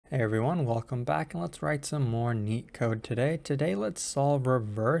Hey everyone, welcome back, and let's write some more neat code today. Today let's solve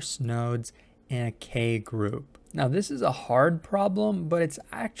reverse nodes in a K group. Now this is a hard problem, but it's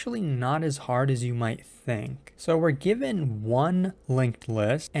actually not as hard as you might think. So we're given one linked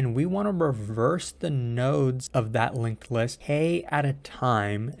list and we want to reverse the nodes of that linked list K at a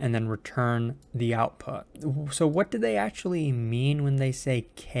time and then return the output. So what do they actually mean when they say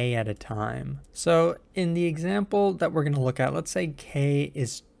K at a time? So in the example that we're going to look at, let's say K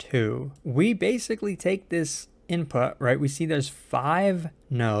is 2. We basically take this input, right? We see there's 5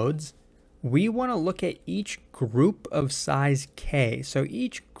 nodes. We want to look at each group of size K. So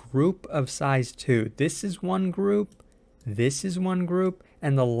each group of size 2. This is one group, this is one group,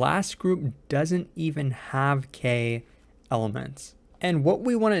 and the last group doesn't even have K elements. And what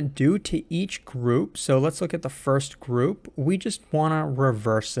we want to do to each group, so let's look at the first group, we just want to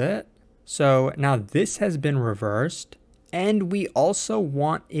reverse it. So now this has been reversed, and we also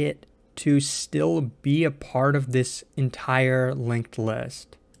want it to still be a part of this entire linked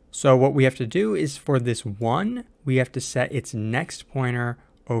list. So what we have to do is for this 1, we have to set its next pointer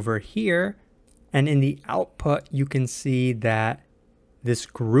over here. And in the output, you can see that this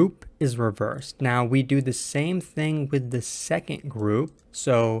group is reversed. Now we do the same thing with the second group.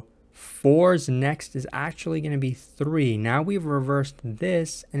 So 4's next is actually going to be 3. Now we've reversed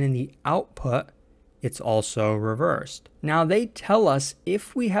this, and in the output, it's also reversed. Now they tell us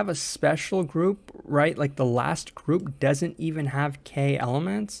if we have a special group, right, like the last group doesn't even have K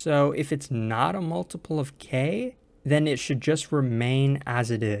elements. So if it's not a multiple of K, then it should just remain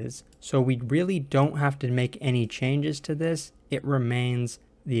as it is. So we really don't have to make any changes to this. It remains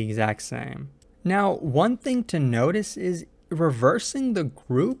the exact same. Now, one thing to notice is reversing the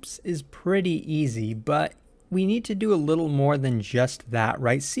groups is pretty easy, but we need to do a little more than just that,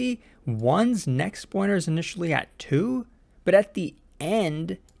 right? See, 1's next pointer is initially at 2, but at the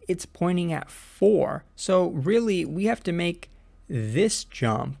end, it's pointing at 4. So really, we have to make this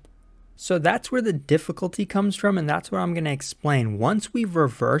jump. So that's where the difficulty comes from, and that's what I'm going to explain. Once we've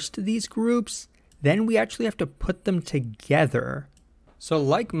reversed these groups, then we actually have to put them together. So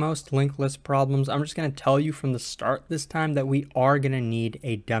like most linked list problems, I'm just going to tell you from the start this time that we are going to need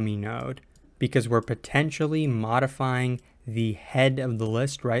a dummy node, because we're potentially modifying the head of the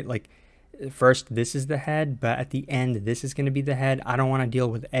list, right? Like first this is the head, but at the end this is going to be the head. I don't want to deal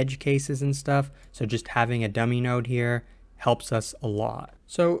with edge cases and stuff, so just having a dummy node here helps us a lot.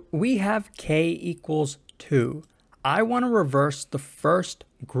 So we have K equals 2. I want to reverse the first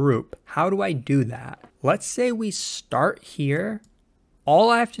group. How do I do that? Let's say we start here. All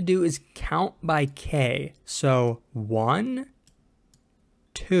I have to do is count by K. So 1,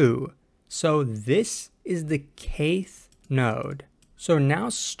 2. So this is the kth node. So now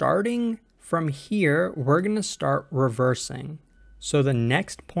starting from here, we're going to start reversing. So the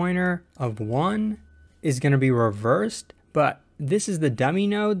next pointer of 1 is going to be reversed, but this is the dummy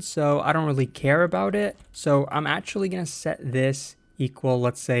node, so I don't really care about it. So I'm actually going to set this equal,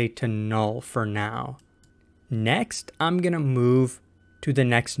 let's say, to null for now. Next, I'm going to move to the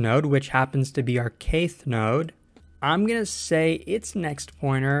next node, which happens to be our kth node. I'm going to say its next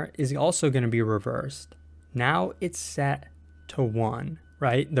pointer is also going to be reversed. Now it's set to 1,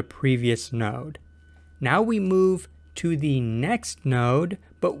 right? The previous node. Now we move to the next node,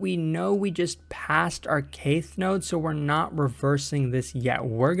 but we know we just passed our kth node, so we're not reversing this yet.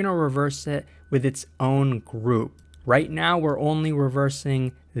 We're going to reverse it with its own group. Right now, we're only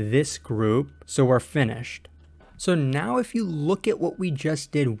reversing this group, so we're finished. So now if you look at what we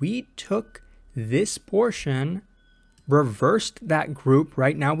just did, we took this portion, reversed that group.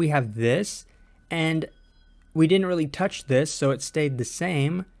 Right now we have this, and we didn't really touch this, so it stayed the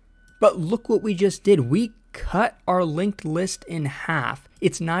same. But look what we just did. We cut our linked list in half.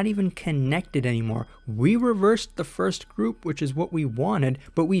 It's not even connected anymore. We reversed the first group, which is what we wanted,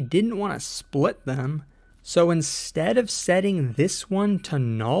 but we didn't want to split them. So instead of setting this one to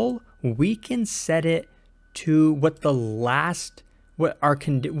null, we can set it to what the last, where our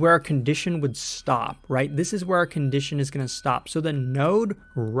condition would stop, right? This is where our condition is going to stop. So the node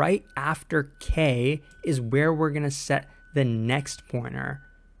right after K is where we're going to set the next pointer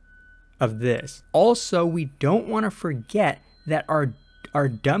of this. Also, we don't want to forget that our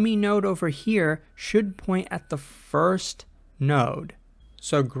dummy node over here should point at the first node.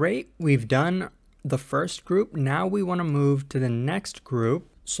 So great, we've done the first group. Now we want to move to the next group.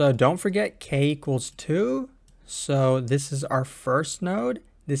 So don't forget K equals 2. So this is our first node.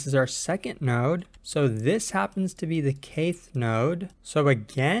 This is our second node. So this happens to be the kth node. So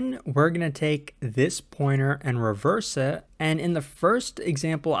again, we're going to take this pointer and reverse it. And in the first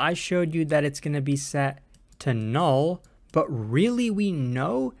example, I showed you that it's going to be set to null, but really we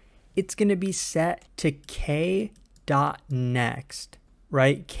know it's going to be set to k.next,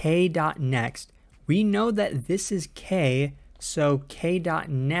 right? k.next. We know that this is k, so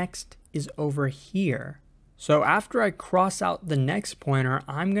k.next is over here. So after I cross out the next pointer,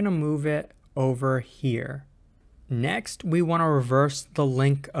 I'm going to move it over here. Next, we want to reverse the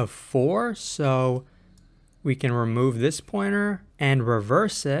link of 4, so we can remove this pointer and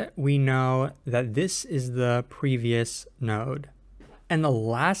reverse it. We know that this is the previous node. And the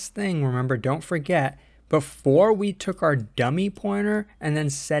last thing, remember, don't forget, before we took our dummy pointer and then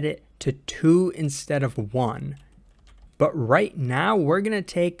set it to 2 instead of 1. But right now, we're going to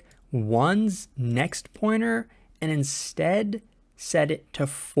take 1's next pointer and instead set it to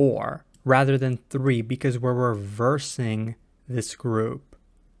 4 rather than 3 because we're reversing this group.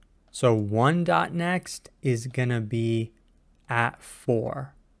 So 1.next is going to be at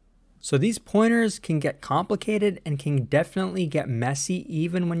 4. So these pointers can get complicated and can definitely get messy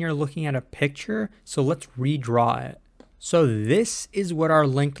even when you're looking at a picture. So let's redraw it. So this is what our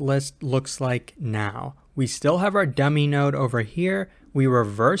linked list looks like now. We still have our dummy node over here. We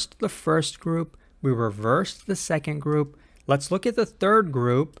reversed the first group. We reversed the second group. Let's look at the third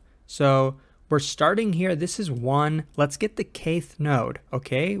group. So we're starting here. This is 1. Let's get the kth node.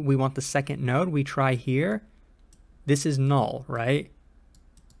 Okay, we want the second node. We try here. This is null, right?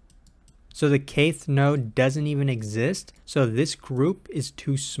 So the kth node doesn't even exist. So this group is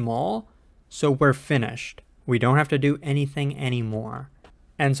too small. So we're finished. We don't have to do anything anymore.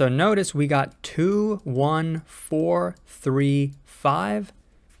 And so notice we got 2, 1, 4, 3, 5.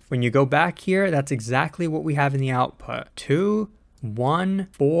 When you go back here, that's exactly what we have in the output. 2, 1,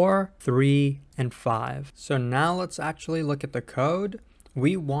 4, 3, and 5. So now let's actually look at the code.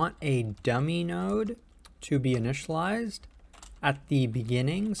 We want a dummy node to be initialized at the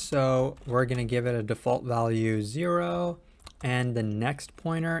beginning. So we're going to give it a default value 0. And the next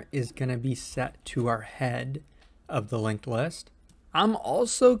pointer is going to be set to our head of the linked list. I'm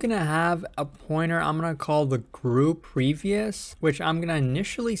also going to have a pointer I'm going to call the group previous, which I'm going to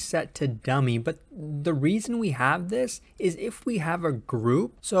initially set to dummy. But the reason we have this is if we have a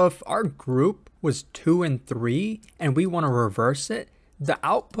group, so if our group was 2 and 3 and we want to reverse it, the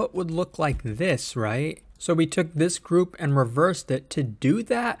output would look like this, right? So we took this group and reversed it. To do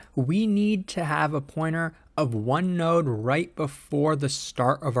that, we need to have a pointer of 1 node right before the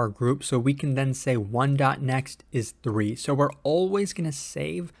start of our group, so we can then say 1.next is 3. So we're always going to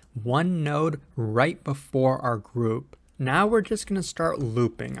save 1 node right before our group. Now we're just going to start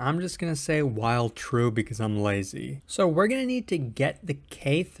looping. I'm just going to say while true because I'm lazy. So we're going to need to get the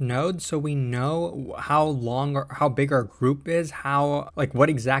kth node so we know how long or how big our group is, what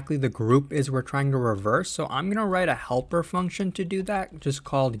exactly the group is we're trying to reverse. So I'm going to write a helper function to do that, just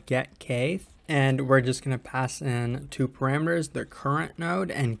called get kth. And we're just going to pass in 2 parameters, the current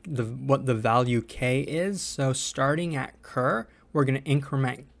node and what the value k is. So starting at cur, we're going to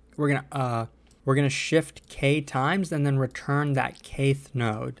increment, we're going to shift k times and then return that kth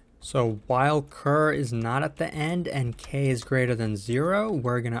node. So while cur is not at the end and k is greater than 0,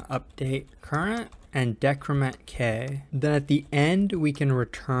 we're going to update current and decrement k. Then at the end, we can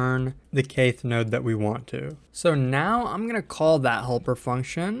return the kth node that we want to. So now I'm going to call that helper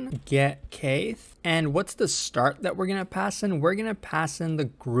function get kth. And what's the start that we're going to pass in? We're going to pass in the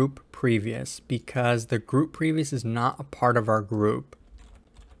group previous because the group previous is not a part of our group.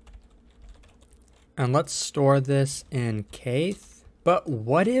 And let's store this in kth. But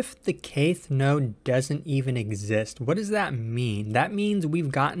what if the kth node doesn't even exist? What does that mean? That means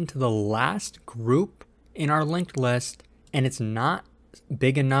we've gotten to the last group in our linked list and it's not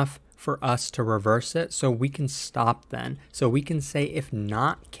big enough for us to reverse it, so we can stop then. So we can say if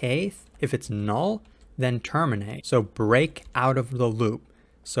not kth, if it's null, then terminate. So break out of the loop.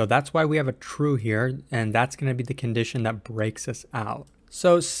 So that's why we have a true here, and that's going to be the condition that breaks us out.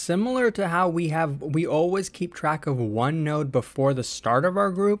 So similar to how we always keep track of 1 node before the start of our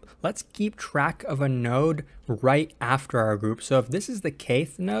group, let's keep track of a node right after our group. So if this is the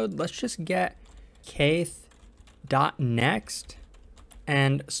kth node, let's just get kth.next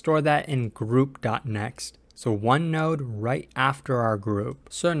and store that in group.next. So 1 node right after our group.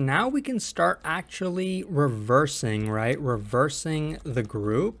 So now we can start actually reversing, right? Reversing the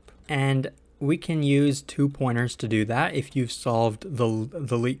group, and we can use 2 pointers to do that. If you've solved the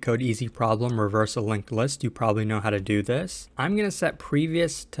Leetcode easy problem, reverse a linked list, you probably know how to do this. I'm going to set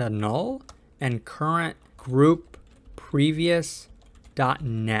previous to null and current group previous dot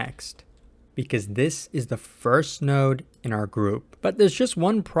next because this is the first node in our group. But there's just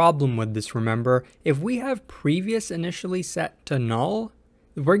one problem with this, remember. If we have previous initially set to null,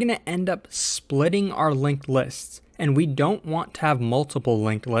 we're going to end up splitting our linked lists. and we don't want to have multiple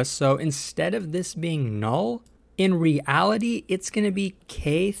linked lists. So instead of this being null, in reality, it's going to be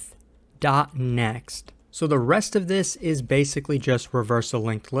kth.next. So the rest of this is basically just reverse a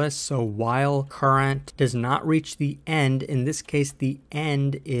linked list. So while current does not reach the end, in this case, the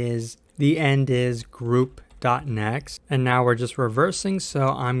end is group.next. And now we're just reversing. So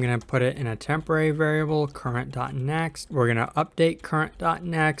I'm going to put it in a temporary variable, current.next. We're going to update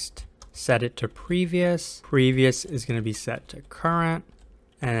current.next, set it to previous. Previous is going to be set to current.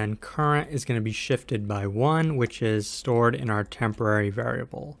 And then current is going to be shifted by 1, which is stored in our temporary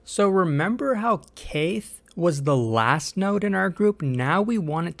variable. So remember how kth was the last node in our group? Now we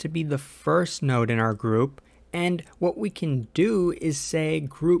want it to be the first node in our group. And what we can do is say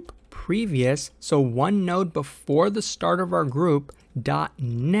group previous. So one node before the start of our group dot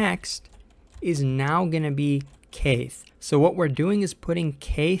next is now going to be kth. So what we're doing is putting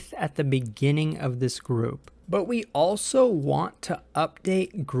kth at the beginning of this group. But we also want to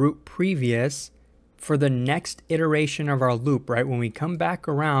update group previous for the next iteration of our loop, right? When we come back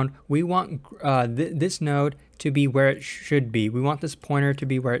around, we want this node to be where it should be. We want this pointer to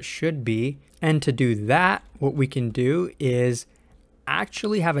be where it should be. And to do that, what we can do is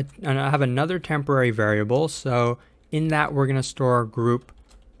actually have another temporary variable. So in that, we're going to store group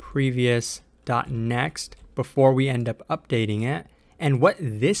previous.next before we end up updating it. And what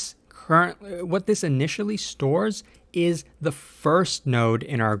this initially stores is the first node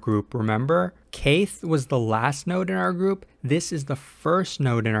in our group. Remember, kth was the last node in our group. This is the first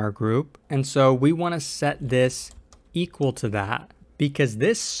node in our group. And so we want to set this equal to that because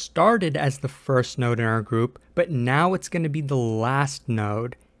this started as the first node in our group, but now it's going to be the last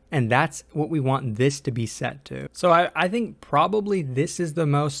node. And that's what we want this to be set to. So I think probably this is the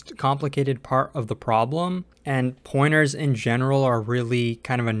most complicated part of the problem. And pointers in general are really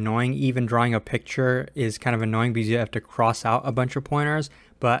kind of annoying. Even drawing a picture is kind of annoying because you have to cross out a bunch of pointers.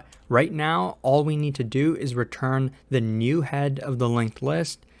 But right now, all we need to do is return the new head of the linked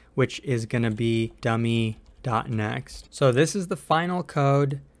list, which is going to be dummy.next. So this is the final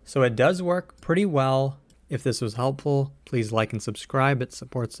code. So it does work pretty well. If this was helpful, please like and subscribe. It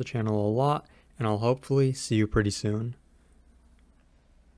supports the channel a lot, and I'll hopefully see you pretty soon.